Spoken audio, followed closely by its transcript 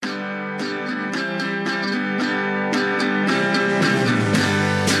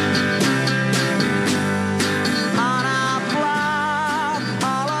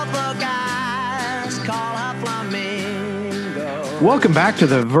Welcome back to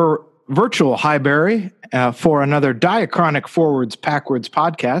the virtual Highbury for another Diachronic Forwards Backwards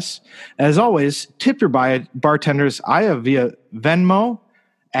podcast. As always, tip your bartenders via Venmo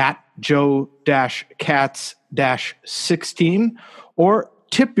at Joe-Cats-16 or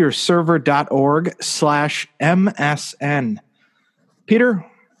tipyourserver.org/MSN. Peter,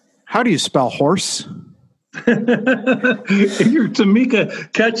 how do you spell horse? If you're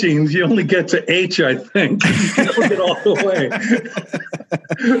Tamika Catchings, you only get to H, I think. You don't get all the way.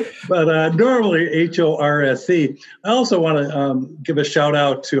 But normally HORSE. I also want to give a shout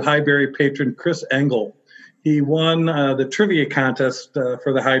out to Highbury patron Chris Engel. He won the trivia contest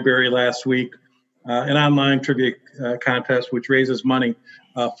for the Highbury last week, an online trivia contest which raises money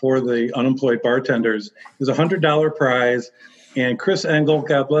for the unemployed bartenders. It was a $100 prize, and Chris Engel,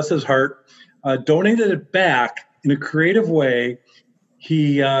 God bless his heart, donated it back in a creative way.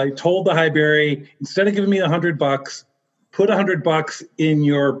 He told the Highbury, instead of giving me $100, put $100 in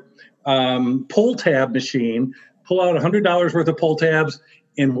your pull tab machine, pull out $100 worth of pull tabs,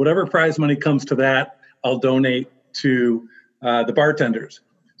 and whatever prize money comes to that, I'll donate to the bartenders.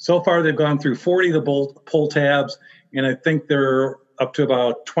 So far, they've gone through 40 of the pull tabs, and I think they're up to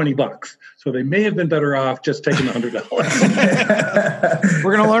about $20. So they may have been better off just taking the $100.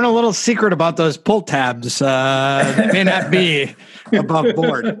 We're going to learn a little secret about those pull tabs. They may not be above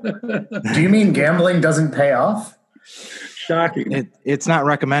board. Do you mean gambling doesn't pay off? Shocking. It's not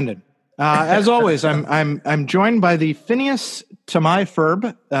recommended. As always, I'm joined by the Phineas to my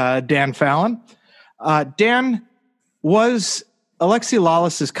Ferb, Dan Fallon. Dan, was Alexi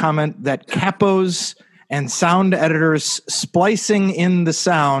Lawless's comment that capos and sound editors splicing in the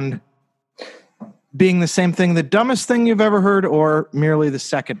sound being the same thing, the dumbest thing you've ever heard, or merely the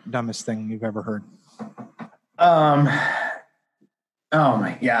second dumbest thing you've ever heard? Oh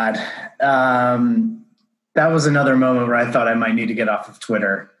my God. That was another moment where I thought I might need to get off of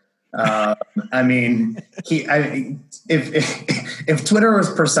Twitter. I mean, if Twitter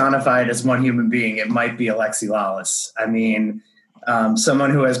was personified as one human being, it might be Alexi Lawless. I mean,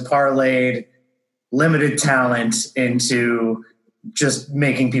 someone who has parlayed limited talent into just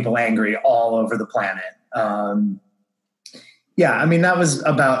making people angry all over the planet. Yeah, I mean, that was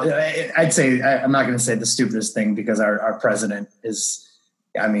about, I'd say, I'm not going to say the stupidest thing because our president is,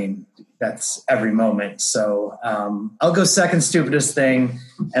 I mean, that's every moment. So I'll go second stupidest thing.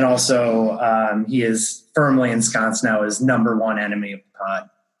 And also he is firmly ensconced now as number one enemy of the pod.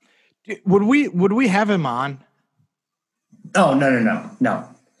 Would we have him on? Oh, no.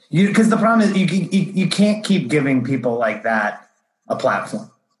 Because the problem is you can't keep giving people like that a platform.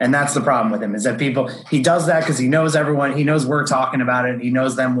 And that's the problem with him, is that he does that because he knows everyone, he knows we're talking about it, and he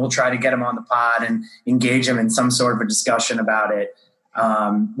knows them. We'll try to get him on the pod and engage him in some sort of a discussion about it.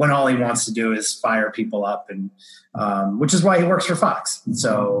 When all he wants to do is fire people up, and which is why he works for Fox.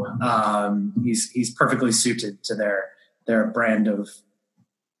 So he's perfectly suited to their brand of,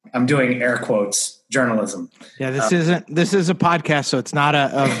 I'm doing air quotes, journalism. Yeah, this is a podcast, so it's not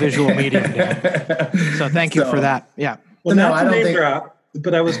a visual medium. So thank you for that. Yeah. Well, not to name drop,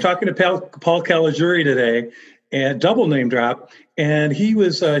 but I was talking to Paul Caligiuri today, and double name drop, and he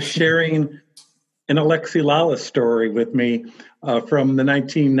was sharing an Alexi Lawless story with me from the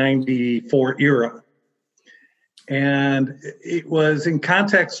 1994 era. And it was in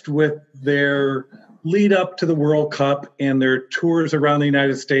context with their lead up to the World Cup and their tours around the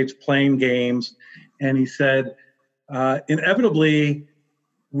United States playing games. And he said, inevitably,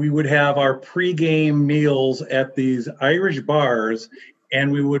 we would have our pregame meals at these Irish bars,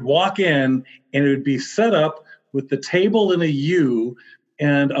 and we would walk in, and it would be set up with the table in a U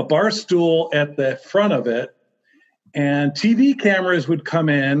and a bar stool at the front of it. And TV cameras would come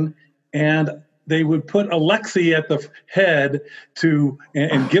in, and they would put Alexi at the head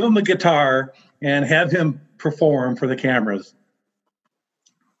and give him a guitar and have him perform for the cameras.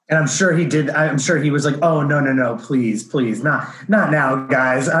 And I'm sure he did. I'm sure he was like, "Oh no, please, not now,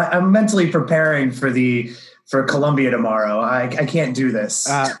 guys. I'm mentally preparing for Columbia tomorrow. I can't do this."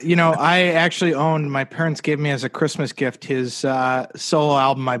 I actually owned. My parents gave me as a Christmas gift his solo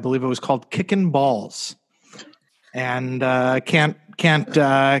album. I believe it was called "Kickin' Balls," and can't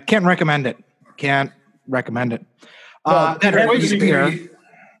recommend it. Can't recommend it. I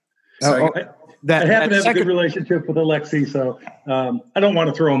happen to have a good relationship with Alexi, so I don't want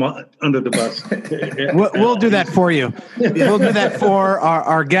to throw him under the bus. We'll do that for you. We'll do that for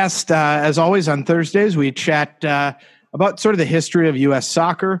our guest. As always, on Thursdays, we chat about sort of the history of U.S.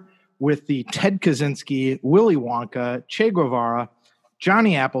 soccer with the Ted Kaczynski, Willy Wonka, Che Guevara,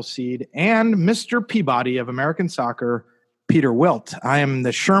 Johnny Appleseed, and Mr. Peabody of American soccer, Peter Wilt. I am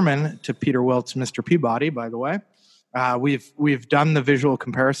the Sherman to Peter Wilt's Mr. Peabody, by the way. We've done the visual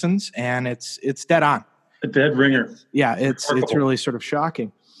comparisons, and it's dead on. A dead ringer. Yeah, it's really sort of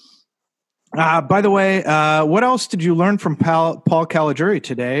shocking. By the way, what else did you learn from Paul Caligiuri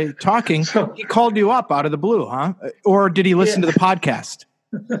today? He called you up out of the blue, huh? Or did he listen to the podcast?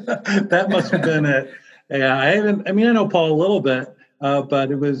 That must have been it. Yeah, I know Paul a little bit, but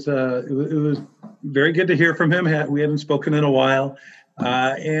it was very good to hear from him. We hadn't spoken in a while,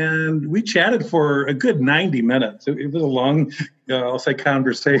 and we chatted for a good 90 minutes. It was a long, I'll say,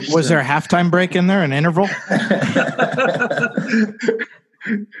 conversation. Was there a halftime break in there, an interval?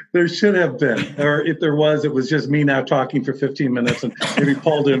 There should have been, or if there was, it was just me now talking for 15 minutes, and maybe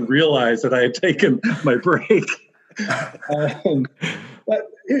Paul didn't realize that I had taken my break. But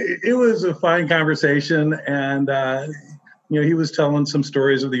it was a fine conversation, and he was telling some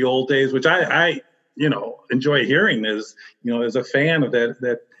stories of the old days, which I enjoy hearing as a fan of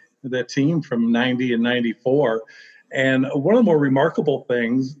that team from 90 and 94. And one of the more remarkable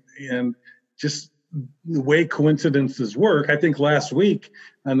things, and just the way coincidences work, I think last week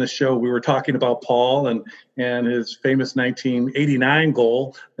on the show we were talking about Paul and his famous 1989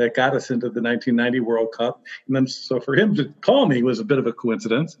 goal that got us into the 1990 World Cup. And then so for him to call me was a bit of a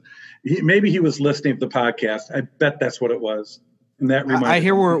coincidence. Maybe he was listening to the podcast. I bet that's what it was. And that I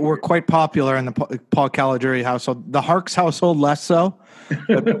hear we're quite popular in the Paul Caligiuri household. The Harks household less so,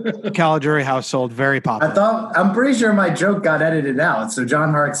 but Caligiuri household very popular. I'm pretty sure my joke got edited out, so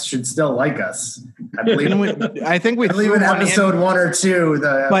John Harks should still like us. I believe in episode 1 or 2.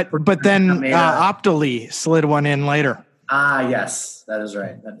 But then Optily slid one in later. Yes, that is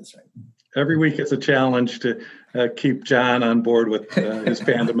right. Every week it's a challenge to keep John on board with his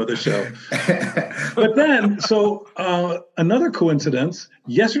fandom of the show. But then, another coincidence,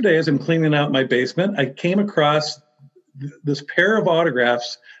 yesterday as I'm cleaning out my basement, I came across this pair of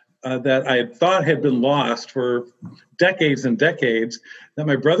autographs that I had thought had been lost for decades and decades that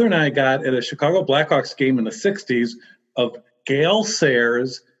my brother and I got at a Chicago Blackhawks game in the 60s of Gale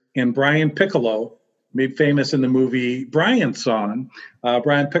Sayers and Brian Piccolo, made famous in the movie Brian Song.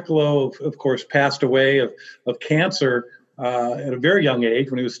 Brian Piccolo, of course, passed away of cancer at a very young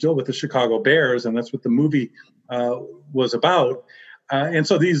age when he was still with the Chicago Bears, and that's what the movie was about. And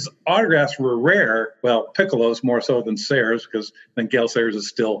so these autographs were rare. Well, Piccolo's more so than Sayers, because then Gale Sayers is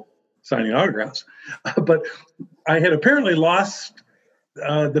still signing autographs. But I had apparently lost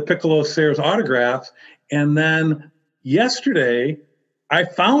the Piccolo Sayers autographs, and then yesterday I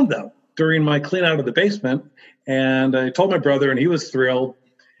found them during my clean out of the basement, and I told my brother, and he was thrilled.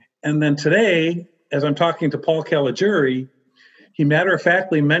 And then today, as I'm talking to Paul Caligiuri, he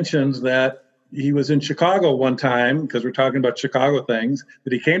matter-of-factly mentions that he was in Chicago one time, because we're talking about Chicago things,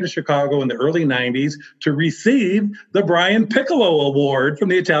 that he came to Chicago in the early 90s to receive the Brian Piccolo Award from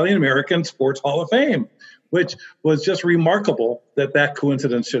the Italian-American Sports Hall of Fame, which was just remarkable that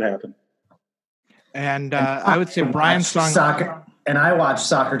coincidence should happen. And I would say Brian's song... And I watched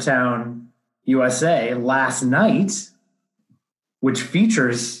Soccertown USA last night, which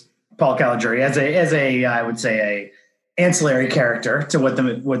features Paul Caligiuri as a I would say a ancillary character to what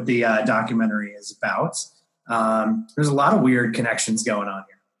the documentary is about. There's a lot of weird connections going on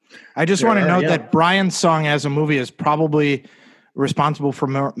here. I just want to note that Brian's song as a movie is probably responsible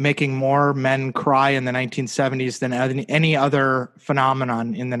for making more men cry in the 1970s than any other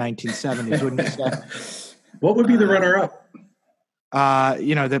phenomenon in the 1970s, wouldn't you say? What would be the runner-up?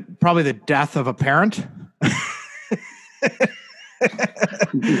 Probably the death of a parent.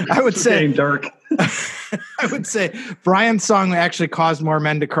 I would say dark. I would say Brian's song actually caused more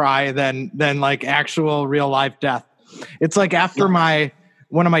men to cry than like actual real life death. It's like after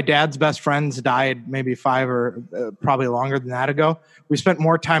one of my dad's best friends died maybe 5 or probably longer than that ago, we spent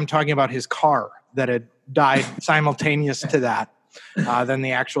more time talking about his car that had died simultaneous to that than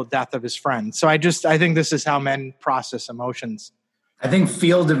the actual death of his friend. So I think this is how men process emotions. I think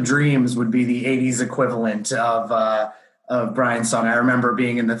Field of Dreams would be the 80s equivalent of Brian's song. I remember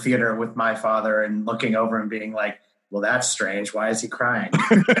being in the theater with my father and looking over and being like, well, that's strange. Why is he crying?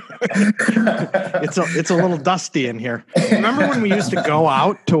 It's a little dusty in here. Remember when we used to go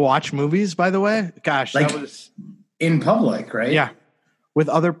out to watch movies, by the way? Gosh, that was... In public, right? Yeah, with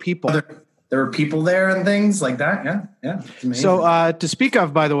other people. There were people there and things like that. Yeah. So to speak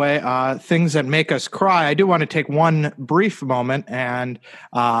of, by the way, things that make us cry, I do want to take one brief moment and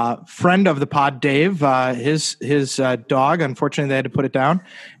friend of the pod, Dave, his dog, unfortunately they had to put it down,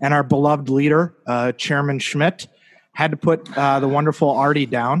 and our beloved leader, Chairman Schmidt, had to put the wonderful Artie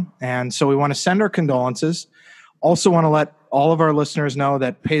down. And so we want to send our condolences. Also want to let all of our listeners know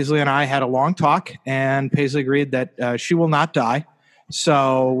that Paisley and I had a long talk, and Paisley agreed that she will not die.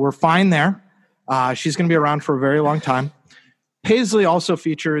 So we're fine there. She's going to be around for a very long time. Paisley also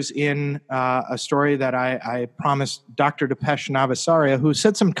features in a story that I promised Dr. Dipesh Navasaria, who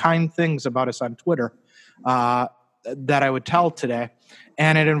said some kind things about us on Twitter, that I would tell today.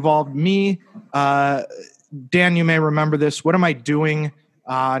 And it involved me. Dan, you may remember this. What am I doing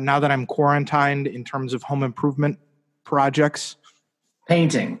now that I'm quarantined in terms of home improvement projects?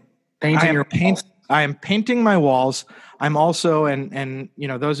 Painting. I am painting my walls. I'm also, and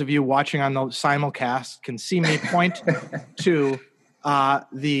those of you watching on the simulcast can see me point to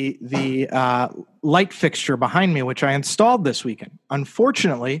the light fixture behind me, which I installed this weekend.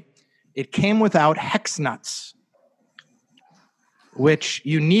 Unfortunately, it came without hex nuts, which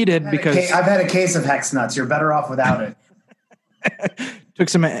you needed because I've had a case of hex nuts. You're better off without it. Took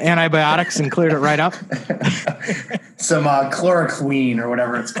some antibiotics and cleared it right up. Some chloroquine or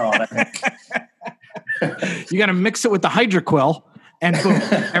whatever it's called, I think. You got to mix it with the hydroquil, and boom,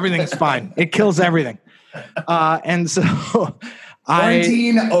 everything's fine. It kills everything. And so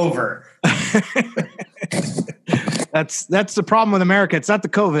quarantine over. That's the problem with America. It's not the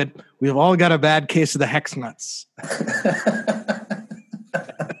COVID. We've all got a bad case of the hex nuts.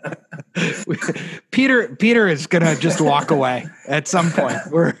 Peter is gonna just walk away at some point.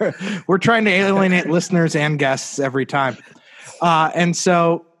 We're trying to alienate listeners and guests every time, and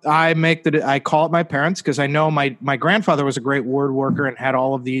so I call up my parents because I know my grandfather was a great word worker and had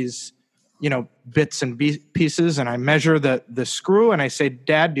all of these, bits and pieces. And I measure the screw and I say,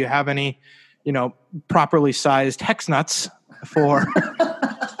 Dad, do you have any, properly sized hex nuts for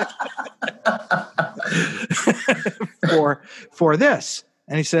for this?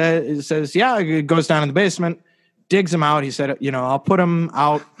 And he says, yeah. It goes down in the basement, digs them out. He said, I'll put them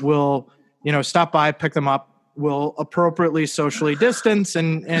out. We'll, stop by, pick them up. We'll appropriately socially distance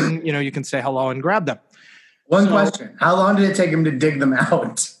and you can say hello and grab them. One question. How long did it take him to dig them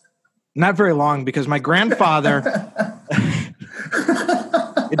out? Not very long, because my grandfather,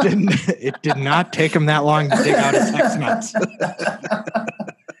 it did not take him that long to dig out his hex nuts.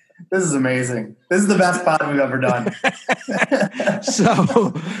 This is amazing. This is the best pod we've ever done.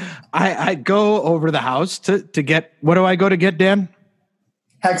 So I go over to the house to get, what do I go to get, Dan?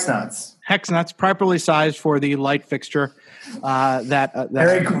 Hex nuts. Hex nuts, properly sized for the light fixture. That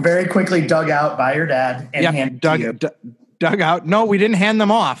very, very quickly dug out by your dad and handed to you. Dug out. No, we didn't hand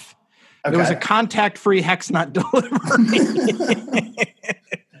them off. Okay. It was a contact-free hex nut delivery.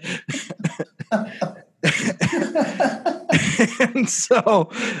 And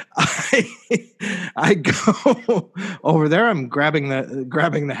so I go over there. I'm grabbing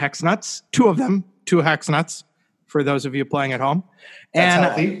the hex nuts, two hex nuts for those of you playing at home. That's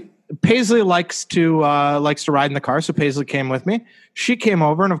healthy. Paisley likes to ride in the car, so Paisley came with me. She came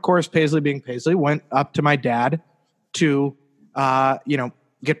over, and of course, Paisley being Paisley, went up to my dad to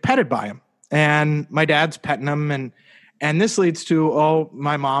get petted by him. And my dad's petting him, and this leads to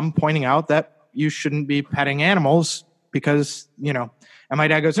my mom pointing out that you shouldn't be petting animals because, and my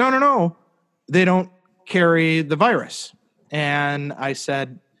dad goes, no, they don't carry the virus. And I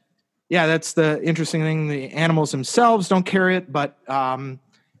said, yeah, that's the interesting thing. The animals themselves don't carry it, but, and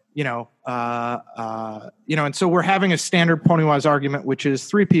so we're having a standard Pony-Wise argument, which is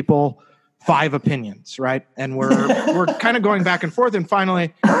 3 people, 5 opinions, right? And we're kind of going back and forth. And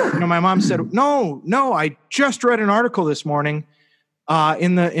finally, my mom said, no, I just read an article this morning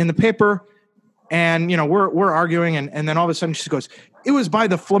in the paper, and we're arguing, and then all of a sudden she goes, it was by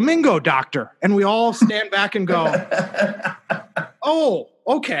the flamingo doctor. And we all stand back and go, oh,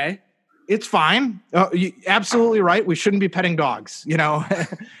 okay, it's fine. You're absolutely right. We shouldn't be petting dogs,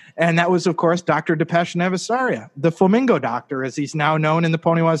 And that was, of course, Dr. Dipesh Navasaria, the flamingo doctor, as he's now known in the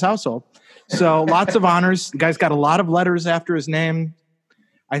Pony-Wise household. So lots of honors. The guy's got a lot of letters after his name.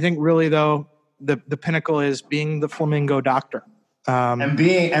 I think really, though, the pinnacle is being the flamingo doctor. And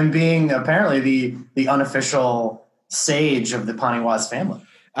being apparently the unofficial sage of the Pony-Wise family.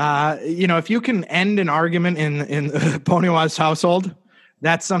 If you can end an argument in the Pony-Wise household,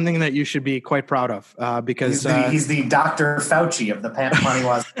 that's something that you should be quite proud of, because he's the Dr. Fauci of the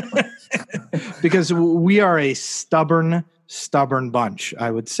Pony-Wise family. Because we are a stubborn bunch,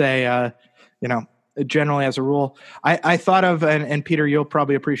 I would say. Generally as a rule, I thought of, and Peter, you'll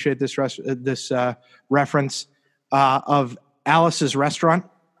probably appreciate this reference of Alice's Restaurant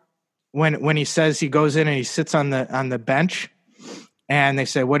when he says he goes in and he sits on the bench, and they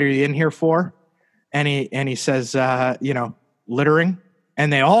say, "What are you in here for?" And he says, littering.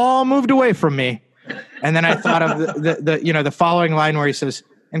 And they all moved away from me. And then I thought of the following line where he says,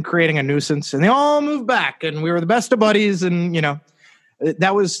 and creating a nuisance. And they all moved back, and we were the best of buddies. And,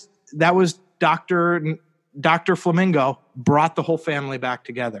 that was Dr. Flamingo brought the whole family back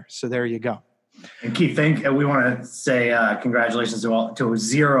together. So there you go. And Keith, we want to say congratulations to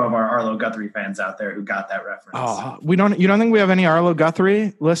 0 of our Arlo Guthrie fans out there who got that reference. Oh, you don't think we have any Arlo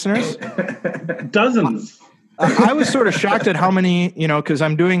Guthrie listeners? Dozens. I was sort of shocked at how many, because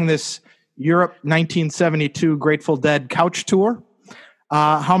I'm doing this Europe 1972 Grateful Dead couch tour.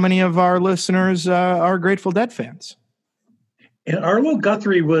 How many of our listeners are Grateful Dead fans? And Arlo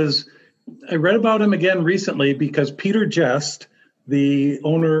Guthrie I read about him again recently because Peter Jest, the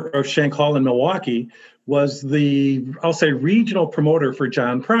owner of Shank Hall in Milwaukee, was I'll say, regional promoter for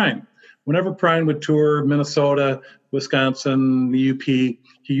John Prine. Whenever Prine would tour Minnesota, Wisconsin, the UP, he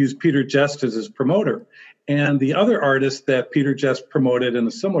used Peter Jest as his promoter. And the other artist that Peter Jest promoted in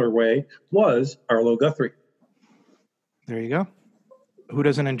a similar way was Arlo Guthrie. There you go. Who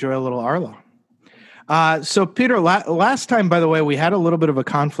doesn't enjoy a little Arlo? So, Peter, last time, by the way, we had a little bit of a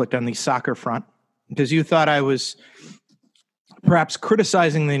conflict on the soccer front because you thought I was perhaps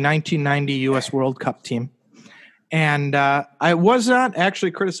criticizing the 1990 U.S. World Cup team. And I was not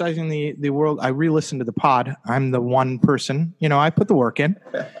actually criticizing the world. I re-listened to the pod. I'm the one person, I put the work in.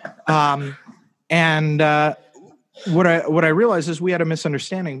 And what I realized is we had a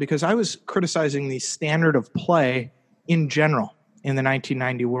misunderstanding because I was criticizing the standard of play in general in the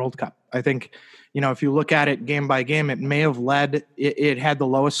 1990 World Cup. I think, if you look at it game by game, it may have led, it had the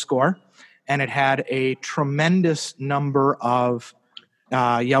lowest score and it had a tremendous number of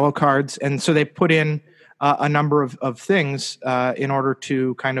yellow cards. And so they put in a number of things in order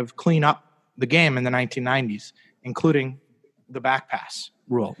to kind of clean up the game in the 1990s, including the back pass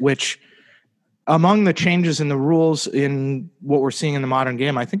rule, which among the changes in the rules in what we're seeing in the modern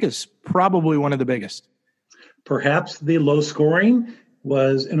game, I think is probably one of the biggest. Perhaps the low scoring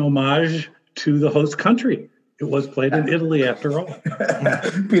was an homage to the host country. It was played in Italy after all.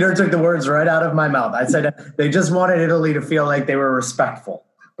 Peter took the words right out of my mouth. I said they just wanted Italy to feel like they were respectful.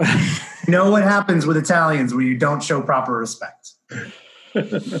 You know what happens with Italians when you don't show proper respect.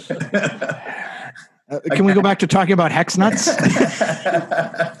 Can we go back to talking about hex nuts?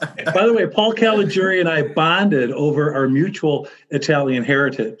 By the way, Paul Caligiuri and I bonded over our mutual Italian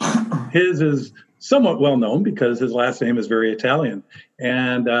heritage. His is somewhat well known because his last name is very Italian.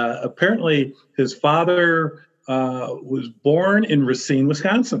 And apparently his father was born in Racine,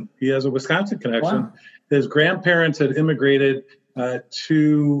 Wisconsin. He has a Wisconsin connection. Wow. His grandparents had immigrated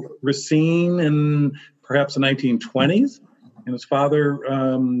to Racine in perhaps the 1920s. And his father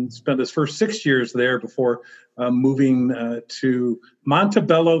spent his first 6 years there before moving to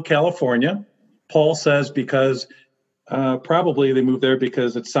Montebello, California. Paul says because probably they moved there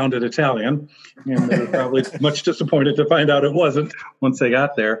because it sounded Italian. And they were probably much disappointed to find out it wasn't once they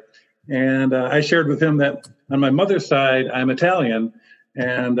got there. And I shared with him that on my mother's side, I'm Italian.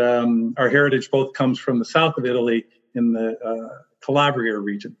 And our heritage both comes from the south of Italy in the Calabria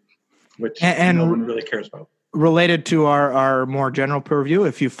region, which no one really cares about. Related to our more general purview,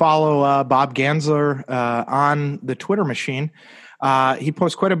 if you follow Bob Gansler on the Twitter machine, he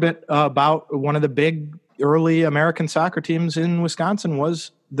posts quite a bit about one of the big early American soccer teams in Wisconsin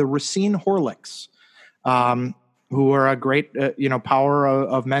was the Racine Horlicks, who were a great power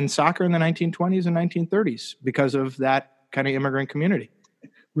of men's soccer in the 1920s and 1930s because of that kind of immigrant community.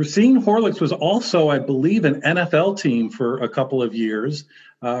 Racine Horlicks was also, I believe, an NFL team for a couple of years.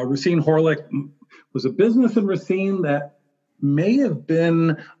 Racine Horlick was a business in Racine that may have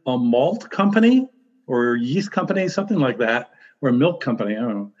been a malt company or yeast company, something like that, or a milk company, I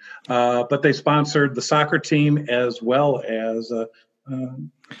don't know. But they sponsored the soccer team as well as a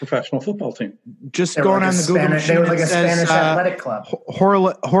professional football team. Just going on the Google machine, they were like a Spanish athletic club.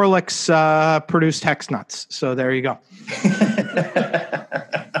 Horlicks produced hex nuts. So there you go.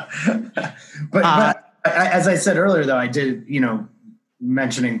 But as I said earlier, though, I did,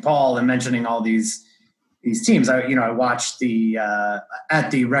 mentioning Paul and mentioning all these teams, I watched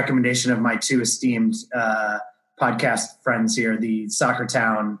at the recommendation of my two esteemed podcast friends here, the Soccer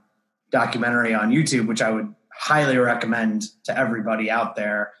Town documentary on YouTube, which I would highly recommend to everybody out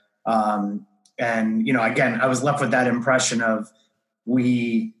there. And again, I was left with that impression of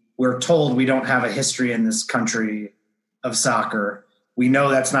we're told we don't have a history in this country of soccer. We know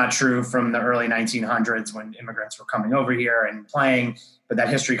that's not true from the early 1900s when immigrants were coming over here and playing, but that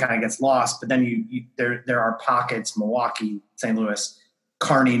history kind of gets lost. But then there are pockets, Milwaukee, St. Louis,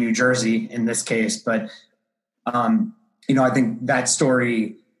 Kearney, New Jersey in this case. But, I think that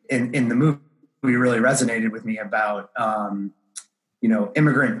story in the movie really resonated with me about,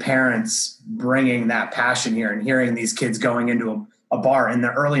 immigrant parents bringing that passion here and hearing these kids going into a bar in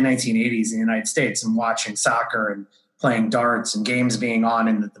the early 1980s in the United States and watching soccer and playing darts and games being on,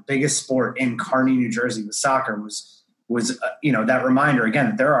 and the biggest sport in Kearney, New Jersey with soccer was was, that reminder again,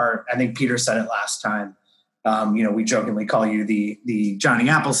 that there are, I think Peter said it last time, we jokingly call you the Johnny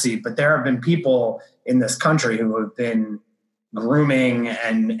Appleseed, but there have been people in this country who have been grooming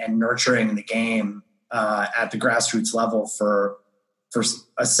and nurturing the game at the grassroots level for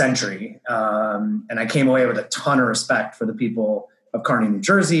a century. And I came away with a ton of respect for the people of Kearney, New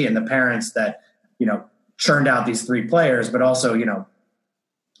Jersey, and the parents that, churned out these 3 players, but also,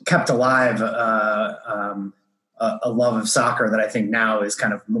 kept alive a love of soccer that I think now is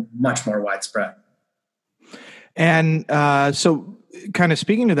kind of much more widespread. And so kind of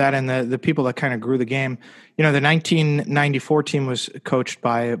speaking to that and the people that kind of grew the game, the 1994 team was coached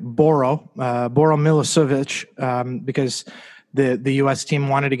by Boro Milicevic, because the U.S. team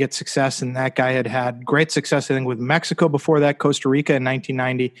wanted to get success, and that guy had great success, I think, with Mexico before that, Costa Rica in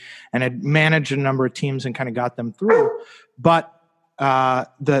 1990, and had managed a number of teams and kind of got them through. But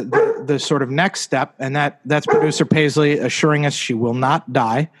the sort of next step, and that's producer Paisley assuring us she will not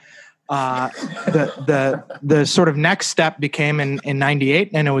die. The sort of next step became in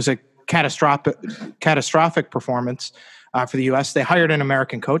 98, and it was a catastrophic performance for the U.S. They hired an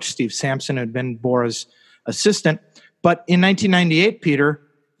American coach, Steve Sampson, who had been Bora's assistant. But in 1998, Peter,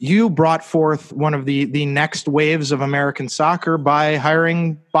 you brought forth one of the next waves of American soccer by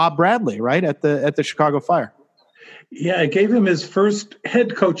hiring Bob Bradley, right, at the Chicago Fire. Yeah, I gave him his first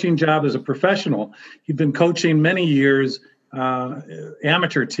head coaching job as a professional. He'd been coaching many years,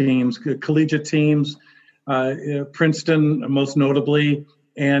 amateur teams, collegiate teams, Princeton most notably.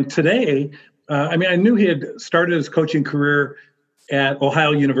 And today, I knew he had started his coaching career at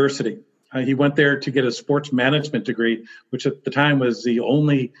Ohio University. He went there to get a sports management degree, which at the time was the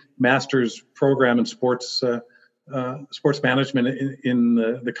only master's program in sports management in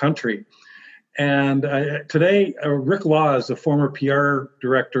the country. And today, Rick Laws, the former PR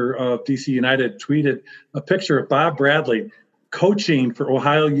director of DC United, tweeted a picture of Bob Bradley coaching for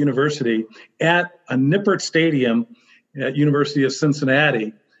Ohio University at a Nippert Stadium at University of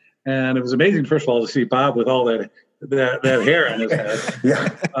Cincinnati. And it was amazing, first of all, to see Bob with all that hair on his head. Yeah.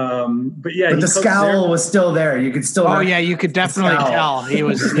 But the scowl was still there. You could still. Oh yeah, you could definitely tell he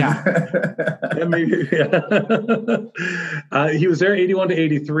was. Yeah. He was there 81 to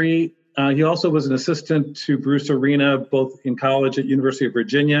 83. He also was an assistant to Bruce Arena, both in college at University of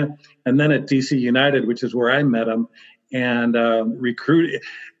Virginia and then at DC United, which is where I met him. And recruited.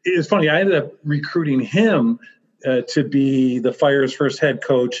 It's funny. I ended up recruiting him to be the Fire's first head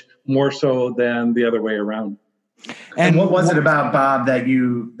coach, more so than the other way around. And what was it about Bob that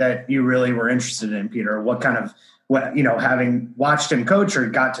you really were interested in, Peter? What having watched him coach or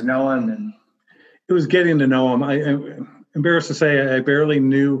got to know him? And it was getting to know him. I'm embarrassed to say I barely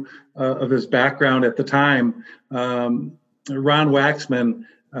knew of his background at the time. Ron Waxman,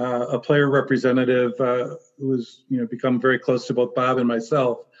 a player representative who was become very close to both Bob and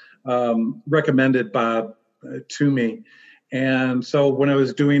myself, recommended Bob to me. And so when I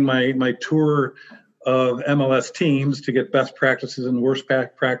was doing my tour of MLS teams to get best practices and worst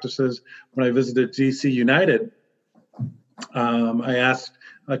practices, when I visited DC United, I asked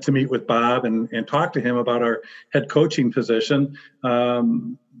to meet with Bob and talk to him about our head coaching position.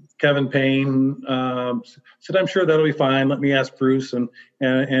 Kevin Payne said, "I'm sure that'll be fine. Let me ask Bruce."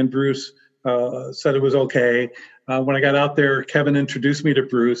 And Bruce said it was okay. When I got out there, Kevin introduced me to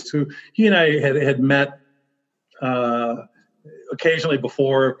Bruce, who he and I had met occasionally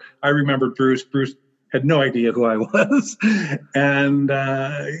before. I remembered Bruce. Bruce had no idea who I was. And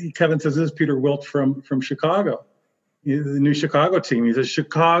Kevin says, "This is Peter Wilt from Chicago, the new Chicago team." He says,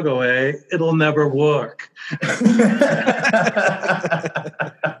 "Chicago, eh? It'll never work."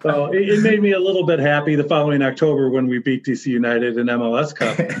 So it made me a little bit happy the following October when we beat DC United in MLS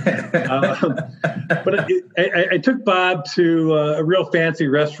Cup. But I took Bob to a real fancy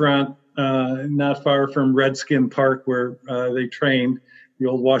restaurant not far from Redskin Park, where they trained, the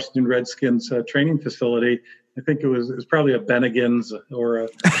old Washington Redskins training facility. I think it was probably a Bennigan's or a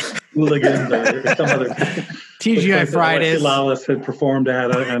Hooligans or some other TGI Fridays. Alexi Lalas had performed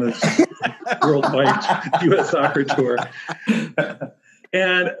at on his worldwide U.S. soccer tour.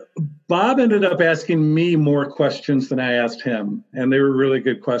 And Bob ended up asking me more questions than I asked him. And they were really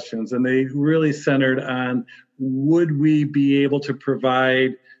good questions. And they really centered on, would we be able to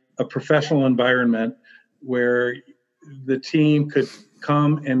provide a professional environment where the team could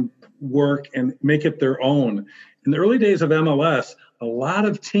come and work and make it their own. In the early days of MLS, a lot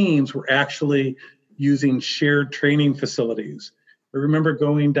of teams were actually using shared training facilities. I remember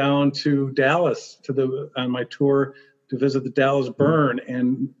going down to Dallas on my tour to visit the Dallas Burn,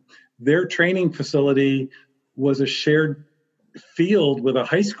 and their training facility was a shared field with a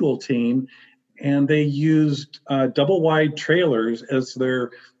high school team, and they used double wide trailers as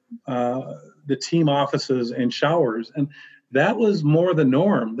their the team offices and showers, and that was more the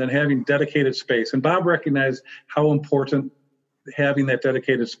norm than having dedicated space. And Bob recognized how important having that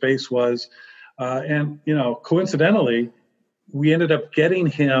dedicated space was, and coincidentally, we ended up getting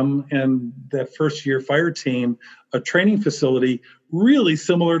him and that first year fire team a training facility really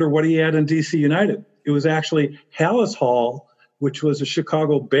similar to what he had in DC United. It was actually Halas Hall, which was a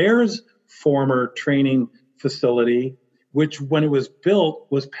Chicago Bears former training facility, which when it was built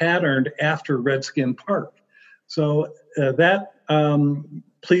was patterned after Redskin Park. So that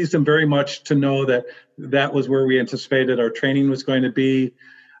pleased him very much to know that that was where we anticipated our training was going to be.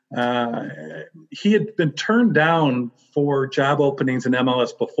 He had been turned down for job openings in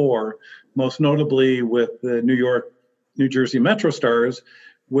MLS before, most notably with the New Jersey Metro Stars,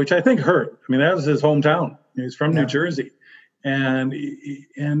 which I think hurt. I mean, that was his hometown. He's from New Jersey. And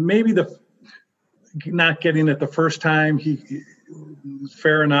maybe the not getting it the first time, he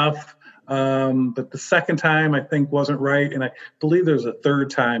fair enough. But the second time, I think, wasn't right. And I believe there's a third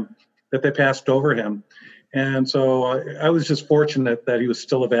time that they passed over him. And so I was just fortunate that he was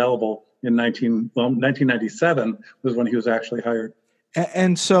still available in 1997 was when he was actually hired.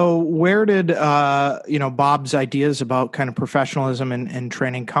 And so where did, Bob's ideas about kind of professionalism and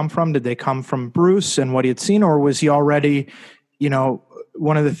training come from? Did they come from Bruce and what he had seen, or was he already,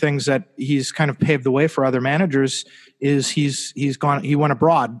 one of the things that he's kind of paved the way for other managers is he went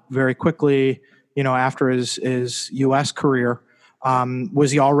abroad very quickly, after his U.S. career.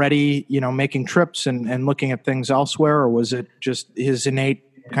 Was he already, making trips and looking at things elsewhere, or was it just his innate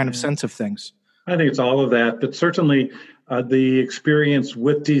kind of sense of things? I think it's all of that, but certainly the experience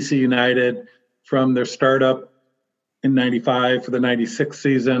with DC United from their startup in 95 for the 96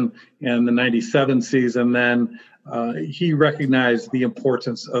 season and the 97 season, then he recognized the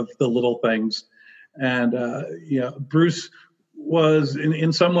importance of the little things. And, Bruce was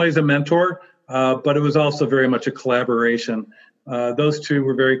in some ways a mentor, but it was also very much a collaboration. Those two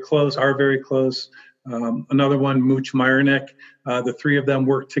were very close, are very close. Another one, Mooch Meyernick. The three of them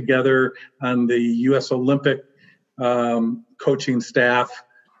worked together on the U.S. Olympic coaching staff.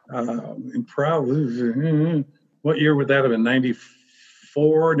 And probably, what year would that have been?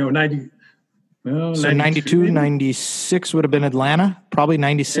 94? No, 90. No, so 92, 96 would have been Atlanta, probably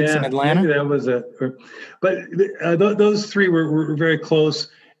 96 in Atlanta. Maybe that was it. But those three were very close,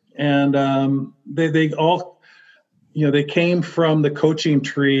 and they all, they came from the coaching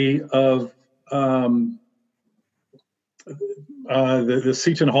tree of the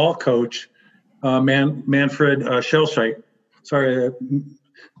Seton Hall coach, Manfred Schelscheit. Sorry,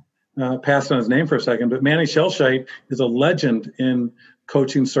 I passed on his name for a second, but Manny Schelscheit is a legend in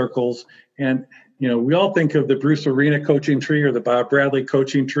coaching circles. And, we all think of the Bruce Arena coaching tree or the Bob Bradley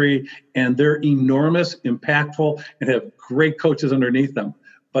coaching tree, and they're enormous, impactful, and have great coaches underneath them.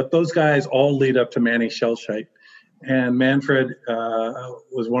 But those guys all lead up to Manny Schelscheit. And Manfred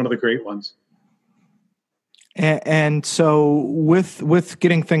was one of the great ones. And so with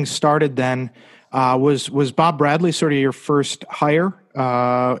getting things started then, was Bob Bradley sort of your first hire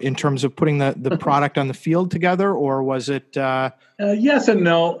in terms of putting the product on the field together, or was it? Yes and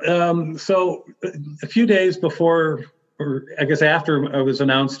no. So a few days before, or I guess after I was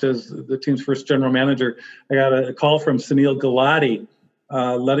announced as the team's first general manager, I got a call from Sunil Gulati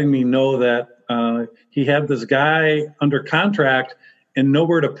letting me know that he had this guy under contract and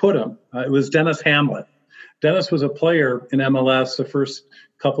nowhere to put him. It was Dennis Hamlet. Dennis was a player in MLS the first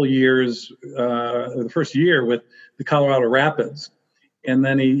couple years, the first year with the Colorado Rapids. And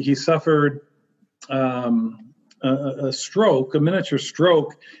then he suffered a stroke, a miniature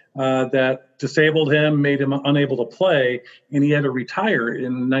stroke that disabled him, made him unable to play, and he had to retire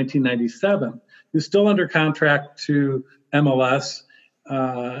in 1997. He was still under contract to MLS.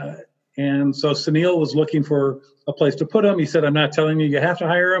 And so Sunil was looking for a place to put him. He said, I'm not telling you have to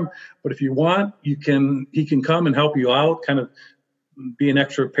hire him, but if you want, he can come and help you out, kind of be an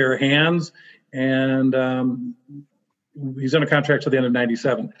extra pair of hands. And he's under contract till the end of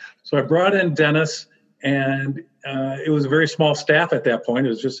 97. So I brought in Dennis, and it was a very small staff at that point. It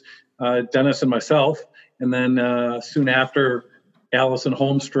was just Dennis and myself. And then soon after, Allison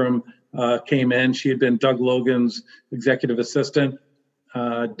Holmstrom came in. She had been Doug Logan's executive assistant.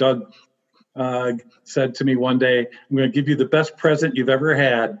 Doug said to me one day, I'm going to give you the best present you've ever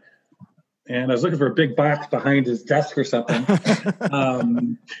had. And I was looking for a big box behind his desk or something.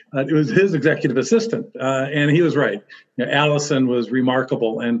 It was his executive assistant. And he was right. Allison was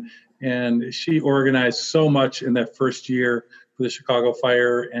remarkable. And she organized so much in that first year for the Chicago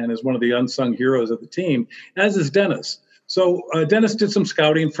Fire and is one of the unsung heroes of the team, as is Dennis. So Dennis did some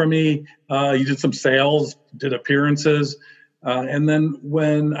scouting for me. He did some sales, did appearances. And then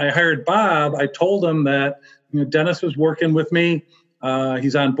when I hired Bob, I told him that Dennis was working with me.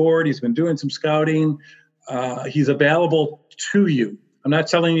 He's on board. He's been doing some scouting. He's available to you. I'm not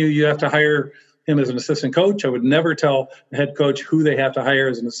telling you you have to hire him as an assistant coach. I would never tell the head coach who they have to hire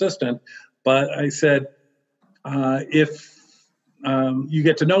as an assistant. But I said, if you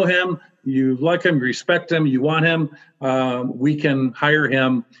get to know him, you like him, you respect him, you want him, we can hire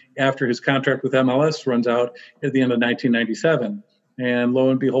him after his contract with MLS runs out at the end of 1997. And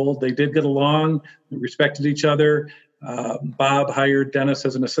lo and behold, they did get along, respected each other. Bob hired Dennis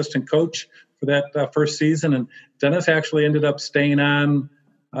as an assistant coach for that first season, and Dennis actually ended up staying on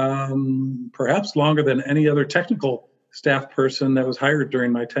perhaps longer than any other technical staff person that was hired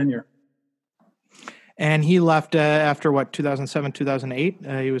during my tenure. And he left after 2007, 2008.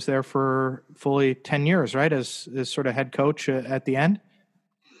 He was there for fully 10 years, right? As sort of head coach at the end,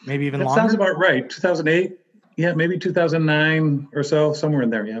 maybe even longer. Sounds about right. 2008, yeah, maybe 2009 or so, somewhere in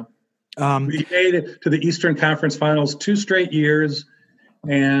there. Yeah. He made it to the Eastern Conference Finals 2 straight years,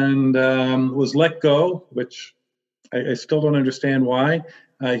 and was let go, which I still don't understand why.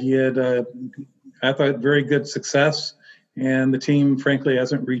 He had, I thought, very good success. And the team, frankly,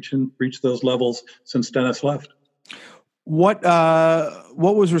 hasn't reached those levels since Dennis left. What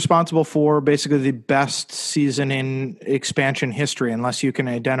was responsible for basically the best season in expansion history, unless you can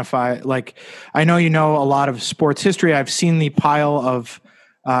identify, like, I know a lot of sports history. I've seen the pile of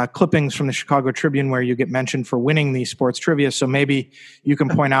clippings from the Chicago Tribune where you get mentioned for winning the sports trivia. So maybe you can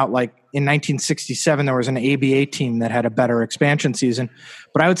point out, like, in 1967, there was an ABA team that had a better expansion season.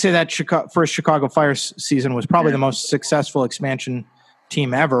 But I would say that first Chicago Fire season was probably the most successful expansion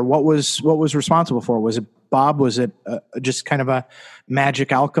team ever. What was responsible for it? Was it Bob? Was it just kind of a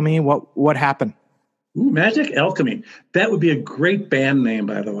magic alchemy? What happened? Ooh, Magic Alchemy. That would be a great band name,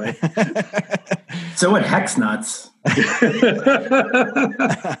 by the way. So would Hex Nuts.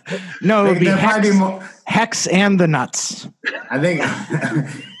 No, it would be Hex and the Nuts. I think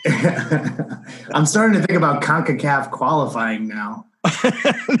I'm starting to think about CONCACAF qualifying now.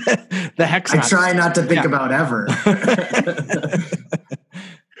 The Hex Nuts. I try not to think about ever.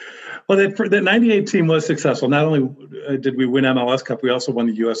 Well, that 98 team was successful. Not only did we win MLS Cup, we also won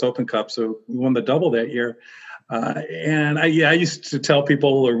the U.S. Open Cup. So we won the double that year. And I used to tell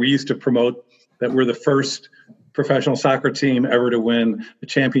people, or we used to promote, that we're the first professional soccer team ever to win the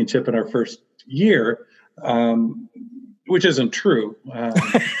championship in our first year, which isn't true.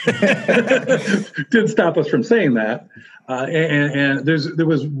 Didn't stop us from saying that. And there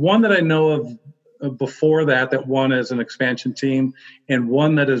was one that I know of before that won as an expansion team, and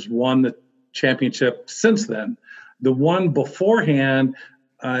one that has won the championship since then. The one beforehand,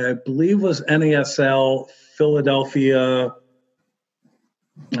 I believe, was NASL Philadelphia.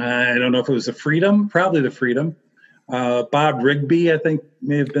 I don't know if it was the Freedom, probably the Freedom. Bob Rigby, I think,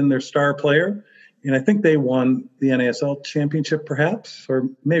 may have been their star player. And I think they won the NASL championship, perhaps, or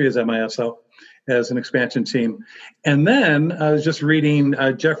maybe it was MISL, as an expansion team. And then I was just reading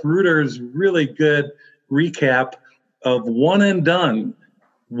Jeff Reuter's really good recap of One and Done,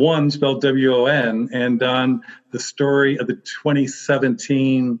 one spelled W-O-N, and Done, the story of the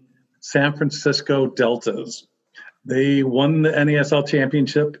 2017 San Francisco Deltas. They won the NASL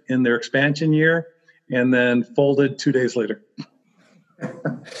championship in their expansion year and then folded 2 days later.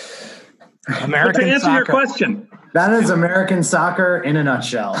 American to answer soccer. Your question. That is American soccer in a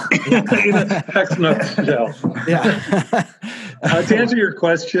nutshell. In a hex nutshell. Yeah. To answer your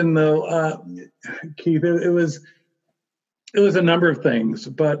question, though, Keith, it was a number of things,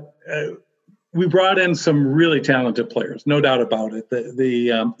 but we brought in some really talented players, no doubt about it.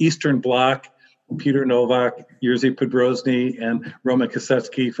 The Eastern Bloc, Peter Novak, Jerzy Podrozny, and Roman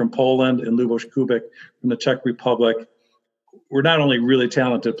Kosecki from Poland, and Luboš Kubik from the Czech Republic were not only really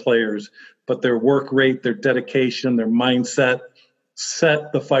talented players, but their work rate, their dedication, their mindset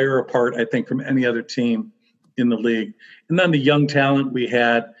set the Fire apart, I think, from any other team in the league. And then the young talent we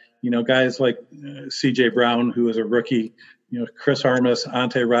had, guys like C.J. Brown, who was a rookie, Chris Armas,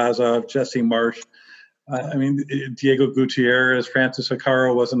 Ante Razov, Jesse Marsh. Diego Gutierrez, Francis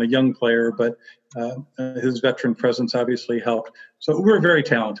Acaro wasn't a young player, but his veteran presence obviously helped. So we were very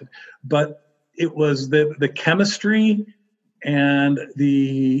talented. But it was the chemistry and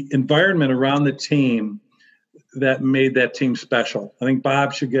the environment around the team that made that team special. I think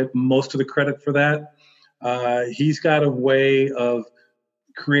Bob should get most of the credit for that. He's got a way of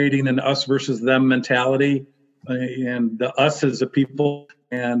creating an us versus them mentality, and the us is the people,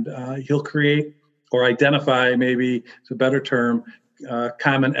 and he'll create or identify, maybe it's a better term,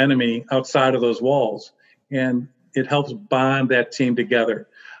 common enemy outside of those walls. And it helps bond that team together.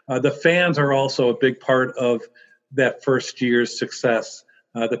 The fans are also a big part of that first year's success.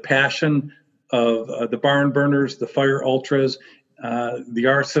 The passion of the barn burners, the fire ultras, the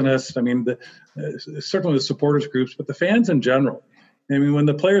arsonists. I mean, certainly the supporters groups, but the fans in general. I mean, when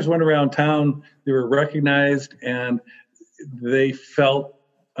the players went around town, they were recognized and they felt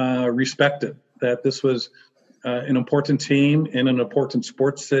respected, that this was an important team in an important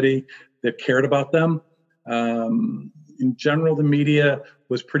sports city that cared about them. In general, the media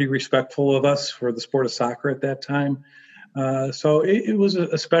was pretty respectful of us for the sport of soccer at that time. So it was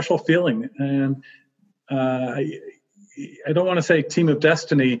a special feeling. And I don't want to say team of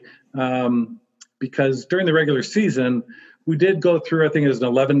destiny, because during the regular season, we did go through, I think it was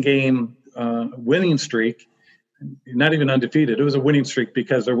an 11-game winning streak, not even undefeated. It was a winning streak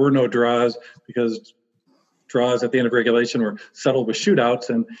because there were no draws, because draws at the end of regulation were settled with shootouts,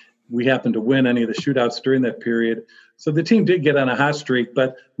 and we happened to win any of the shootouts during that period. So the team did get on a hot streak,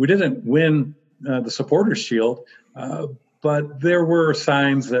 but we didn't win the Supporters' Shield. But there were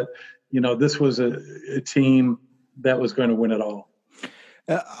signs that, this was a team that was going to win it all.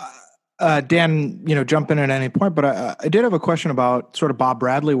 Dan, jump in at any point, but I did have a question about sort of Bob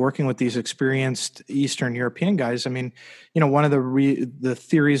Bradley working with these experienced Eastern European guys. I mean, one of the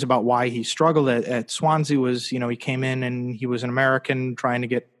theories about why he struggled at Swansea was, he came in and he was an American trying to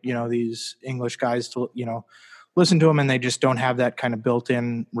get, these English guys to, listen to him, and they just don't have that kind of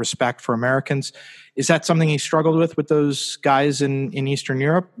built-in respect for Americans. Is that something he struggled with those guys in Eastern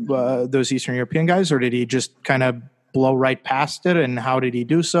Europe, those Eastern European guys, or did he just kind of blow right past it? And how did he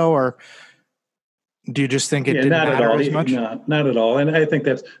do so? Or do you just think it didn't matter as much? No, not at all. And I think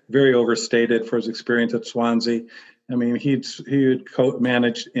that's very overstated for his experience at Swansea. I mean, he had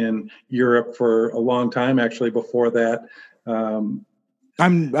managed in Europe for a long time, actually, before that. I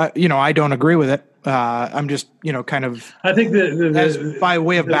don't agree with it. I'm just, kind of. I think that by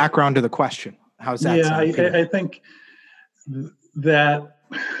way of background to the question. How's that? Yeah, I think that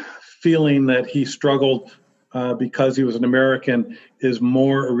feeling that he struggled because he was an American is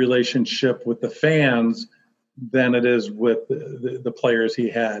more a relationship with the fans than it is with the players he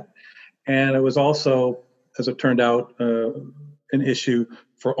had. And it was also, as it turned out, an issue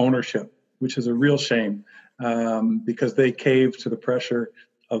for ownership, which is a real shame, because they caved to the pressure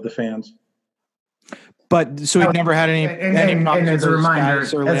of the fans. But so he never had any and as a reminder,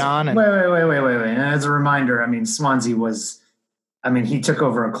 early on. Wait. And as a reminder, I mean, Swansea he took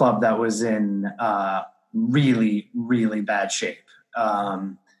over a club that was in really, really bad shape,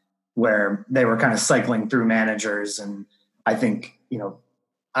 where they were kind of cycling through managers. And I think,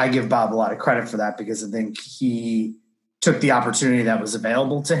 I give Bob a lot of credit for that, because I think he took the opportunity that was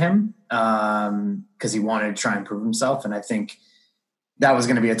available to him, because he wanted to try and prove himself. And I think that was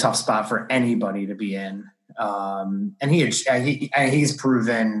going to be a tough spot for anybody to be in. And he's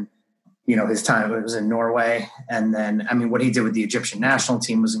proven, his time, it was in Norway. And then, what he did with the Egyptian national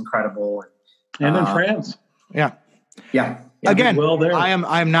team was incredible. And in France. Yeah. Yeah. Again,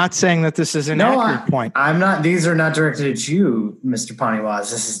 I'm not saying that this is an accurate point. I'm not. These are not directed at you, Mr.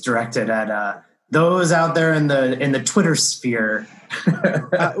 Paniwaz. This is directed at those out there in the Twitter sphere.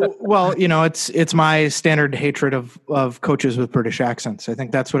 Well, it's my standard hatred of coaches with British accents. I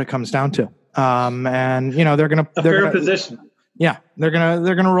think that's what it comes down to. And they're gonna fair position. Yeah, they're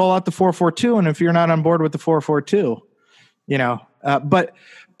gonna roll out the 4-4-2, and if you're not on board with the 4-4-2,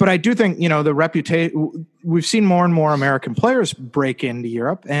 but I do think, the reputation, we've seen more and more American players break into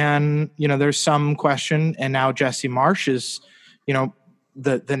Europe, and, there's some question, and now Jesse Marsch is,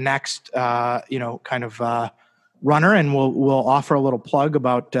 the next, runner, and we'll offer a little plug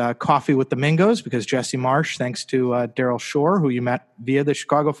about Coffee with the Mingos, because Jesse Marsch, thanks to Daryl Shore, who you met via the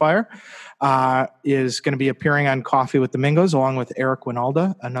Chicago Fire, is going to be appearing on Coffee with the Mingos, along with Eric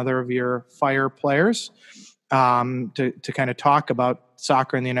Winalda, another of your Fire players, to kind of talk about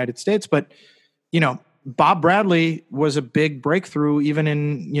soccer in the United States. But, Bob Bradley was a big breakthrough even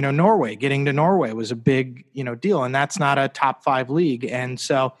in, Norway. Getting to Norway was a big, deal, and that's not a top 5 league. And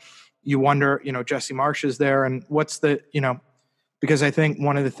so you wonder, Jesse Marsch is there, and what's the, because I think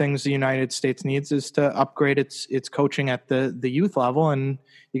one of the things the United States needs is to upgrade its coaching at the youth level, and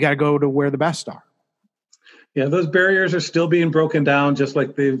you got to go to where the best are. Yeah, those barriers are still being broken down, just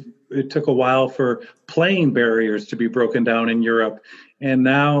like it took a while for playing barriers to be broken down in Europe. And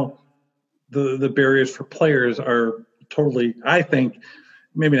now the barriers for players are totally, I think,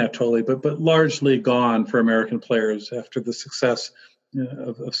 maybe not totally, but largely gone for American players after the success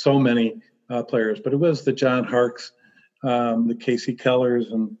of so many players. But it was the John Harkes, the Casey Kellers,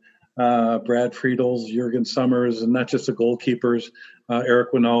 and Brad Friedels, Jurgen Summers, and not just the goalkeepers,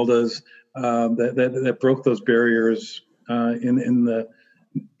 Eric Winalda's, that broke those barriers in the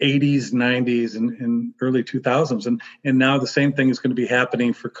 80s, 90s, and early 2000s. And now the same thing is going to be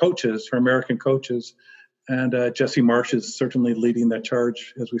happening for coaches, for American coaches. And Jesse Marsh is certainly leading that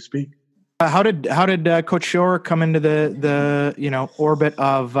charge as we speak. How did Coach Shore come into the orbit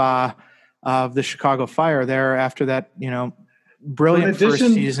of the Chicago Fire there after that brilliant first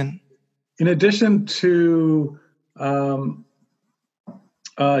season? In addition to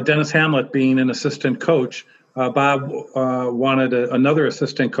Dennis Hamlet being an assistant coach, Bob wanted another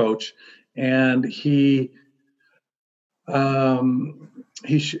assistant coach, and he auditioned,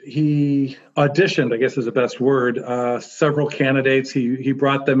 I guess is the best word, several candidates. He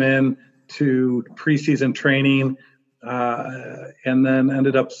brought them in to preseason training, and then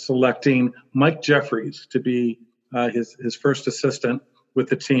ended up selecting Mike Jeffries to be his first assistant with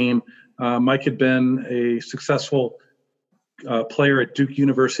the team. Mike had been a successful player at Duke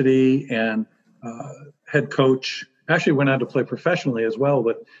University and head coach. Actually went on to play professionally as well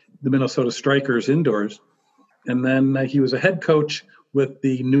with the Minnesota Strikers indoors. And then he was a head coach with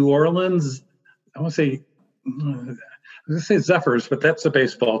the New Orleans, I was going to say Zephyrs, but that's a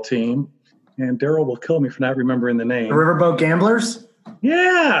baseball team. And Daryl will kill me for not remembering the name. The Riverboat Gamblers?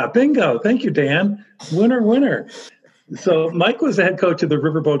 Yeah, bingo. Thank you, Dan. Winner. So Mike was the head coach of the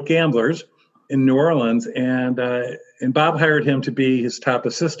Riverboat Gamblers in New Orleans, and Bob hired him to be his top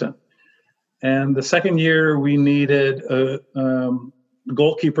assistant. And the second year, we needed a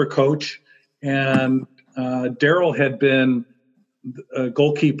goalkeeper coach, and Daryl had been a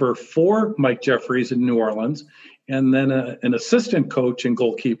goalkeeper for Mike Jeffries in New Orleans, and then an assistant coach and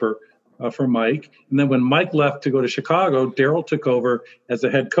goalkeeper for Mike. And then when Mike left to go to Chicago, Daryl took over as the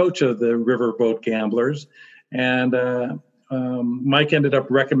head coach of the Riverboat Gamblers. And Mike ended up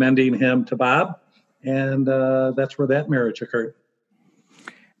recommending him to Bob, and that's where that marriage occurred.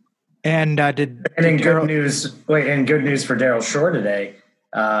 And good news for Daryl Shore today.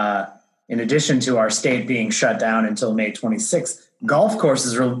 In addition to our state being shut down until May 26th, golf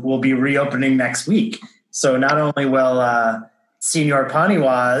courses will be reopening next week. So not only will Senior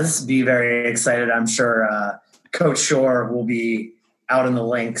Paniwaz be very excited, I'm sure Coach Shore will be out in the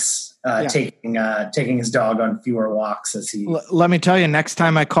links, taking his dog on fewer walks as he. Let me tell you, next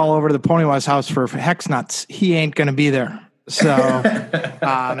time I call over to the Poniwaz house for Hex Nuts, he ain't going to be there. So,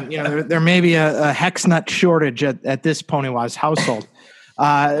 there may be a Hex Nut shortage at this Poniwaz household.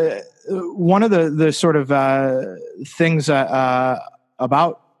 One of the sort of things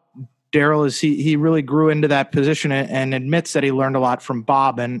about Daryl is he really grew into that position and admits that he learned a lot from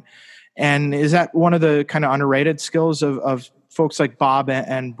Bob. And is that one of the kind of underrated skills of folks like Bob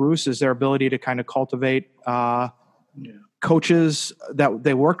and Bruce, is their ability to kind of cultivate coaches that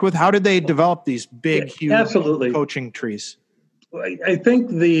they worked with? How did they develop these big, huge coaching trees? I think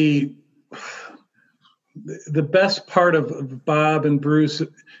the best part of Bob and Bruce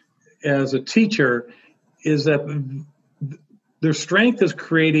as a teacher is that their strength is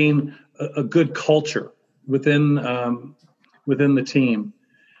creating a good culture within the team.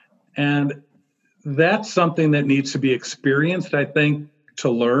 And that's something that needs to be experienced, I think, to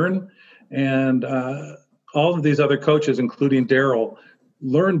learn. And all of these other coaches, including Daryl,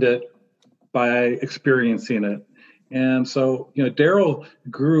 learned it by experiencing it. And so, Daryl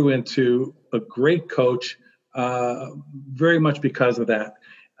grew into a great coach very much because of that.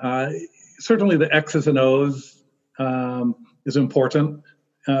 Certainly the X's and O's is important,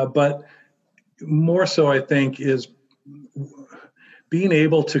 but more so, I think, is being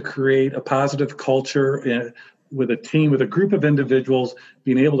able to create a positive culture with a team, with a group of individuals,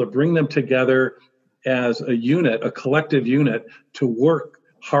 being able to bring them together as a unit, a collective unit, to work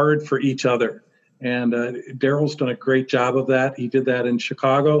hard for each other. And Daryl's done a great job of that. He did that in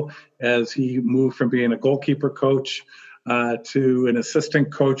Chicago as he moved from being a goalkeeper coach to an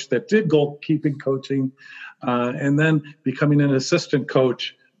assistant coach that did goalkeeping coaching, and then becoming an assistant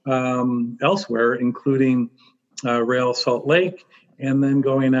coach elsewhere, including Real Salt Lake, and then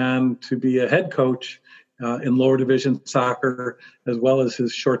going on to be a head coach in lower division soccer, as well as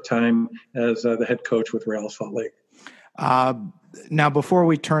his short time as the head coach with Real Salt Lake. Now, before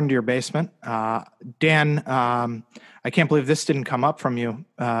we turn to your basement, Dan, I can't believe this didn't come up from you.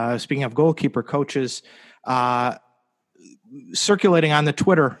 Speaking of goalkeeper coaches, circulating on the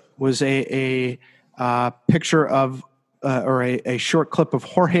Twitter was a picture of or a short clip of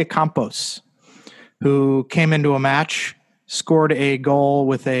Jorge Campos, who came into a match, scored a goal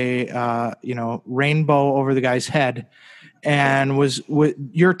with a rainbow over the guy's head, and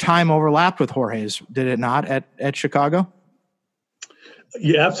your time overlapped with Jorge's, did it not, at Chicago?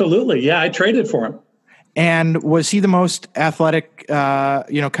 Yeah, absolutely. Yeah, I traded for him. And was he the most athletic,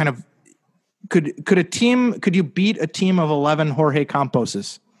 kind of, could you beat a team of 11 Jorge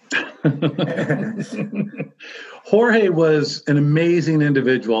Camposes? Jorge was an amazing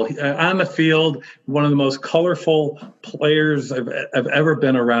individual. On the field, one of the most colorful players I've ever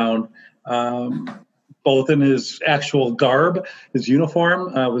been around, both in his actual garb, his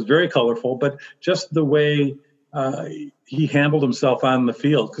uniform was very colorful, but just the way he handled himself on the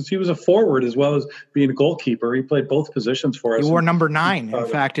field, because he was a forward as well as being a goalkeeper. He played both positions for us. He wore number 9, in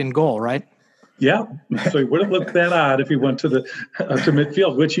fact, in goal, right? Yeah, so he wouldn't look that odd if he went to the to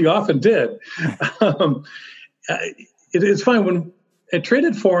midfield, which he often did. It's fine. When I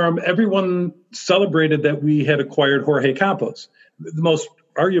traded for him, everyone celebrated that we had acquired Jorge Campos,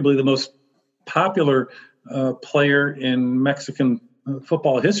 arguably the most popular player in Mexican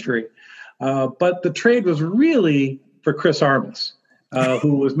football history. But the trade was really for Chris Armas,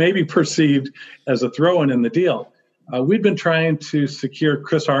 who was maybe perceived as a throw-in in the deal. We'd been trying to secure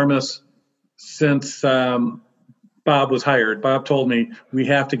Chris Armas since Bob was hired. Bob told me we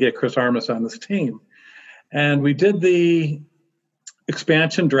have to get Chris Armas on this team. And we did the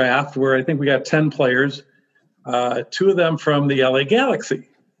expansion draft where I think we got 10 players, 2 of them from the LA Galaxy.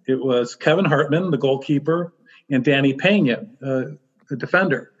 It was Kevin Hartman, the goalkeeper, and Danny Pena, the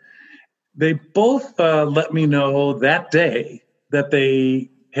defender. They both let me know that day that they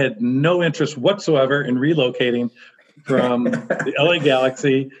had no interest whatsoever in relocating from the LA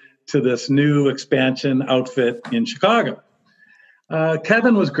Galaxy to this new expansion outfit in Chicago.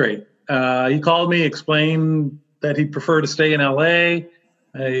 Kevin was great. He called me, explained that he'd prefer to stay in LA.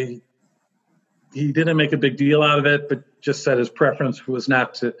 He didn't make a big deal out of it, but just said his preference was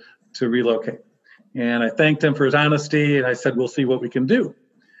not to relocate. And I thanked him for his honesty, and I said, we'll see what we can do.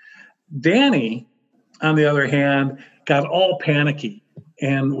 Danny, on the other hand, got all panicky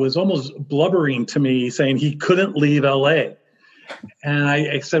and was almost blubbering to me, saying he couldn't leave LA. And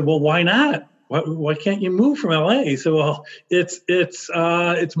I said, well, why not? Why can't you move from LA? He said, well,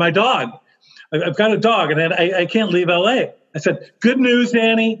 it's my dog. I've got a dog, and I can't leave LA. I said, good news,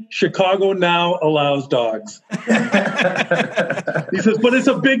 Danny. Chicago now allows dogs. He says, but it's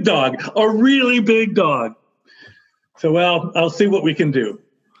a big dog, a really big dog. So, well, I'll see what we can do.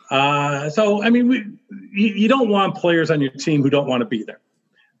 You don't want players on your team who don't want to be there.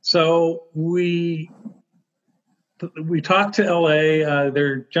 So we talked to LA.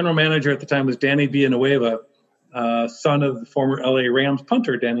 Their general manager at the time was Danny Villanueva, son of the former LA Rams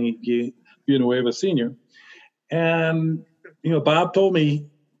punter, Danny Villanueva Sr. And, Bob told me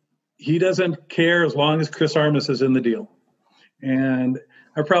he doesn't care as long as Chris Armas is in the deal. And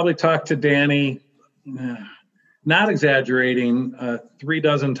I probably talked to Danny, not exaggerating,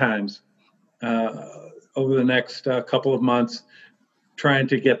 36 times over the next couple of months, trying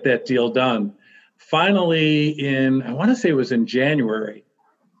to get that deal done. Finally, I want to say it was in January,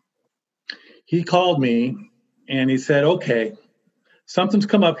 he called me and he said, okay, something's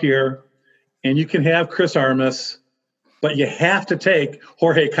come up here and you can have Chris Armas, but you have to take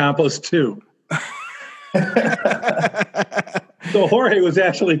Jorge Campos too. So Jorge was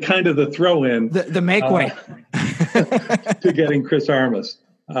actually kind of the throw-in. The make way. To getting Chris Armas.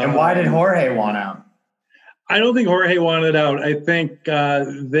 And why did Jorge want out? I don't think Jorge wanted out. I think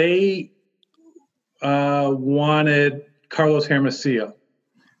they wanted Carlos Hermosillo.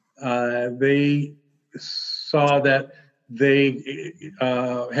 They saw that they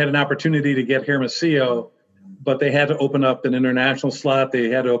had an opportunity to get Hermosillo, but they had to open up an international slot. They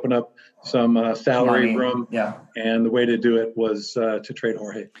had to open up some salary room. Yeah. And the way to do it was to trade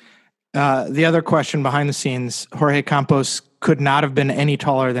Jorge. The other question behind the scenes, Jorge Campos could not have been any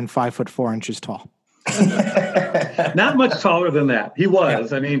taller than 5'4" tall. Not much taller than that. He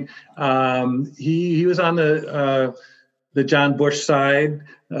was. Yeah. I mean, he was on the John Bush side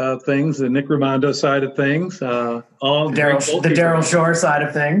of things, the Nick Rimando side of things, all the Daryl Shore side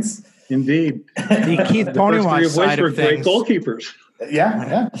of things. Indeed, the Keith Ponnewise side of things. Great goalkeepers.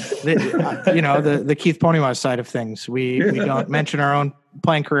 Yeah. The Keith Ponnewise side of things. We don't mention our own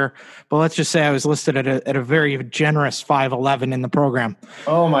playing career, but let's just say I was listed at a very generous 5'11" in the program.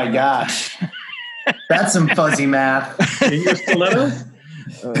 Oh my gosh. That's some fuzzy math. In your stilettos?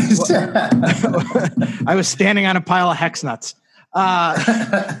 I was standing on a pile of hex nuts. I'm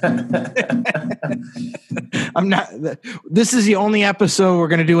not. This is the only episode we're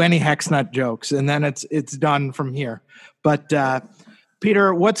going to do any hex nut jokes, and then it's done from here. But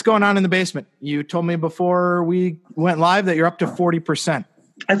Peter, what's going on in the basement? You told me before we went live that you're up to 40%.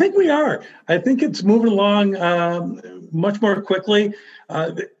 I think we are. I think it's moving along much more quickly.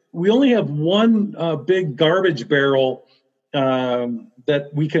 We only have one big garbage barrel that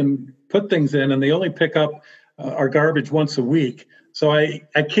we can put things in, and they only pick up our garbage once a week. So I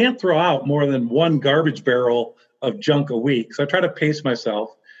can't throw out more than one garbage barrel of junk a week. So I try to pace myself.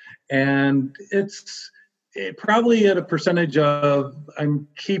 And it's probably at a percentage of, I'm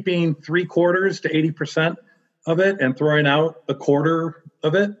keeping 3/4 to 80% of it and throwing out 1/4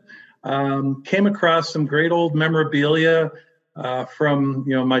 of it. Came across some great old memorabilia from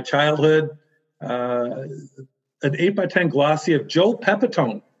my childhood. An 8x10 glossy of Joe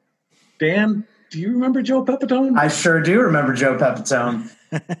Pepitone. Dan, do you remember Joe Pepitone? I sure do remember Joe Pepitone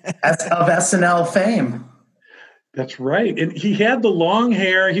of SNL fame. That's right. And he had the long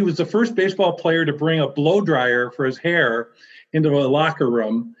hair. He was the first baseball player to bring a blow dryer for his hair into a locker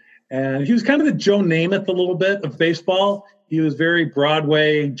room. And he was kind of the Joe Namath a little bit of baseball. He was very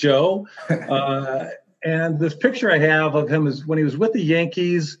Broadway Joe. And this picture I have of him is when he was with the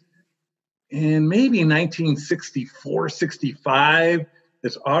Yankees in maybe 1964, 65.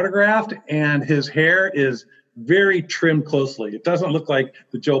 It's autographed, and his hair is very trimmed closely. It doesn't look like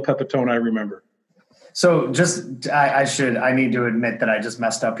the Joe Pepitone I remember. So I need to admit that I just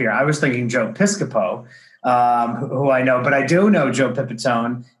messed up here. I was thinking Joe Piscopo, who I know, but I do know Joe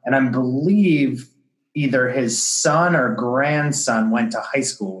Pepitone, and I believe either his son or grandson went to high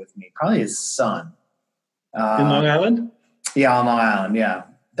school with me. Probably his son. In Long Island? Yeah, on Long Island. Yeah,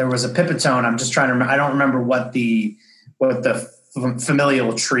 there was a Pepitone. I'm just trying to remember. I don't remember what the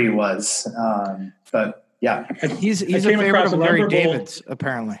familial tree was, but yeah, he's a favorite of Larry David's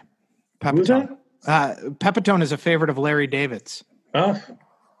apparently. Pepitone. Pepitone is a favorite of Larry David's. Oh,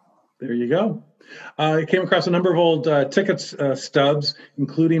 there you go. I came across a number of old tickets stubs,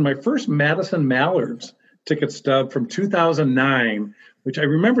 including my first Madison Mallards ticket stub from 2009, which I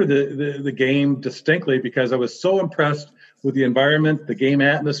remember the game distinctly because I was so impressed with the environment, the game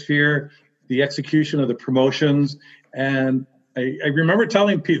atmosphere, the execution of the promotions. And I remember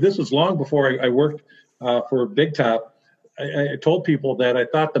telling people, this was long before I worked for Big Top, I told people that I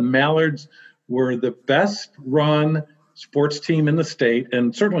thought the Mallards were the best run sports team in the state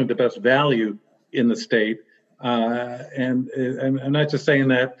and certainly the best value in the state. And I'm not just saying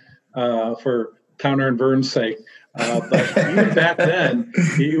that for Connor and Vern's sake, but even back then,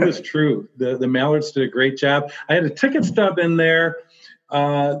 it was true. The Mallards did a great job. I had a ticket stub in there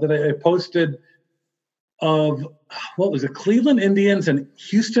that I posted of, what was it, Cleveland Indians and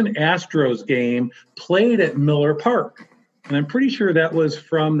Houston Astros game played at Miller Park. And I'm pretty sure that was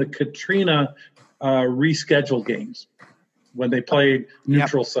from the Katrina rescheduled games when they played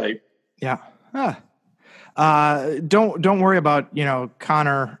neutral site. Yeah. Don't worry about,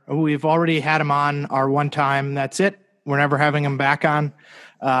 Connor. We've already had him on our one time. That's it. We're never having him back on.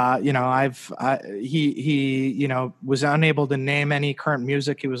 He was unable to name any current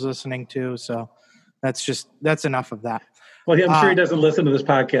music he was listening to. So that's enough of that. Well, I'm sure he doesn't listen to this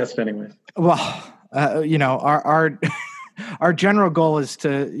podcast anyway. Well, our general goal is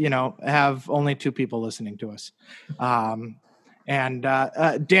to, have only 2 people listening to us. And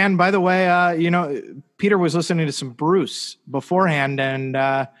Dan, by the way, Peter was listening to some Bruce beforehand, and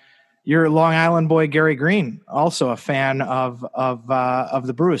your Long Island boy Gary Green, also a fan of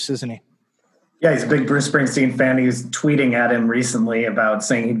the Bruce, isn't he? Yeah, he's a big Bruce Springsteen fan. He was tweeting at him recently about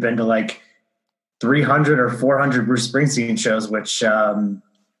saying he'd been to like 300 or 400 Bruce Springsteen shows, which I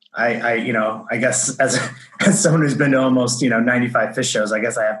guess as someone who's been to almost 95 Phish shows, I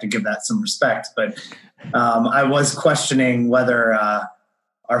guess I have to give that some respect. But I was questioning whether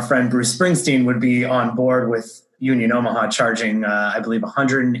our friend Bruce Springsteen would be on board with Union Omaha charging, I believe,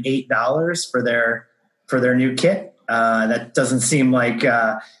 $108 for their new kit. That doesn't seem like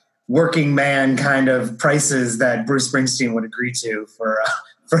working man kind of prices that Bruce Springsteen would agree to for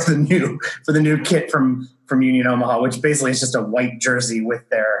the new kit from Union Omaha, which basically is just a white jersey with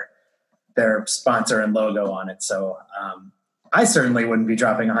their sponsor and logo on it. So I certainly wouldn't be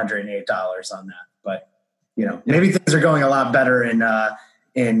dropping $108 on that. But maybe things are going a lot better in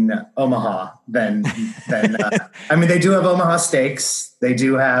Omaha than I mean, they do have Omaha Steaks. They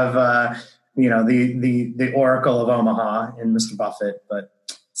do have the Oracle of Omaha in Mr. Buffett, but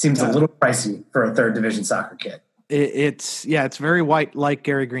seems a little pricey for a 3rd division soccer kit. It's very white, like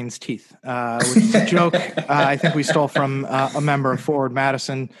Gary Green's teeth, which is a joke I think we stole from a member of Forward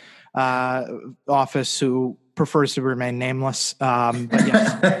Madison office who prefers to remain nameless. But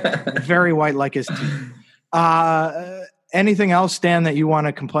yes, very white like his teeth. Anything else, Dan, that you want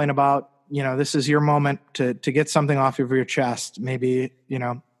to complain about? This is your moment to get something off of your chest. Maybe,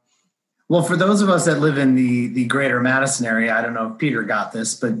 Well, for those of us that live in the greater Madison area, I don't know if Peter got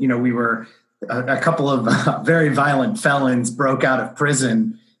this, but, we were a couple of very violent felons broke out of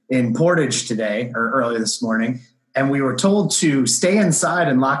prison in Portage today or early this morning. and we were told to stay inside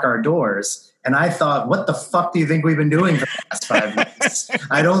and lock our doors. And I thought, what the fuck do you think we've been doing for the last 5 minutes?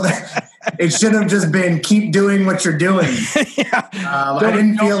 It should have just been keep doing what you're doing. I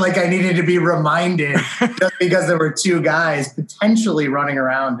didn't feel like I needed to be reminded just because there were two guys potentially running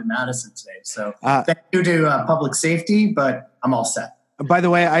around in Madison today. So thank you to public safety, but I'm all set. By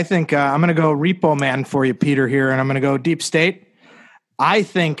the way, I think I'm going to go repo man for you, Peter, here, and I'm going to go deep state. I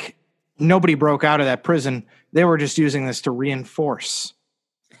think nobody broke out of that prison. They were just using this to reinforce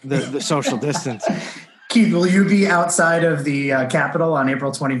the social distance. Keith, will you be outside of the Capitol on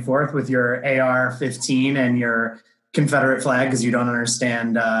April 24th with your AR-15 and your Confederate flag because you don't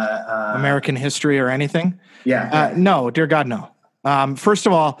understand American history or anything? Yeah. No, dear God, no. First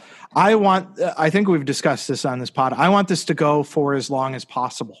of all, I think we've discussed this on this pod. I want this to go for as long as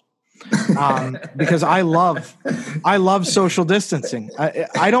possible. Because I love social distancing.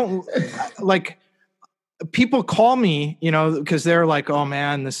 I don't like people call me, because they're like, oh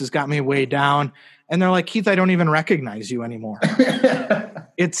man, this has got me way down. And they're like, Keith, I don't even recognize you anymore.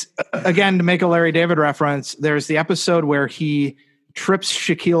 It's, again, to make a Larry David reference, there's the episode where he trips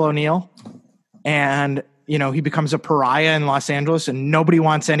Shaquille O'Neal and, he becomes a pariah in Los Angeles and nobody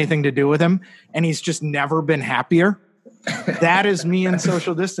wants anything to do with him. And he's just never been happier. That is me in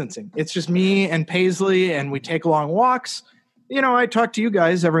social distancing. It's just me and Paisley, and we take long walks. I talk to you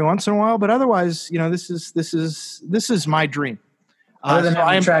guys every once in a while, but otherwise, this is my dream. So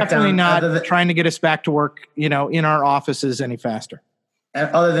I'm definitely not trying to get us back to work, in our offices any faster.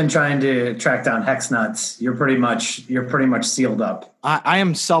 Other than trying to track down hex nuts, you're pretty much sealed up. I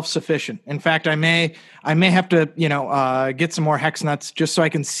am self-sufficient. In fact, I may have to, get some more hex nuts just so I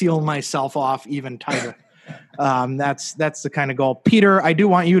can seal myself off even tighter. That's the kind of goal. Peter, I do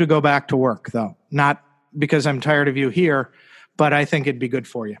want you to go back to work, though, not because I'm tired of you here, but I think it'd be good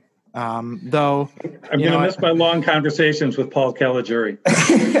for you. Though I'm going to miss my long conversations with Paul Caligiuri.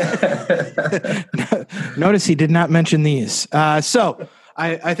 Notice he did not mention these. So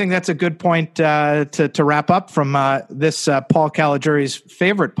I think that's a good point to wrap up from this Paul Caligiuri's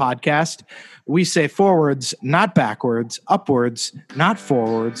favorite podcast. We say forwards, not backwards, upwards, not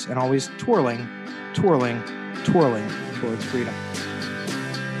forwards, and always twirling towards freedom.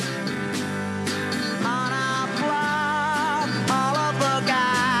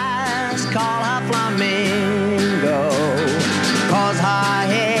 Call her Flamingo, 'cause her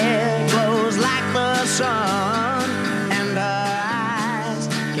hair glows like the sun, and her eyes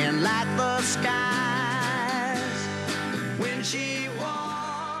can light the skies. When she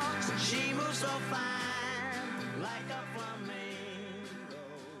walks, she moves so fine, like a flamingo.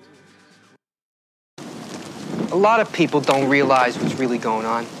 A lot of people don't realize what's really going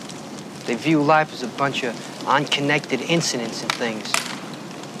on. They view life as a bunch of unconnected incidents and things.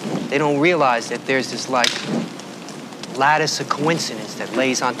 They don't realize that there's this, lattice of coincidence that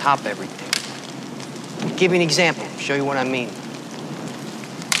lays on top of everything. I'll give you an example, show you what I mean.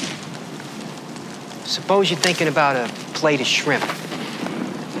 Suppose you're thinking about a plate of shrimp.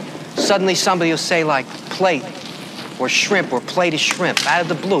 Suddenly somebody will say, plate or shrimp or plate of shrimp, out of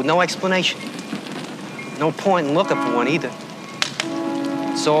the blue, no explanation. No point in looking for one either.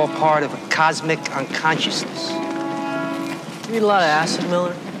 It's all part of a cosmic unconsciousness. You eat a lot of acid,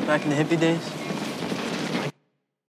 Miller, back in the hippie days?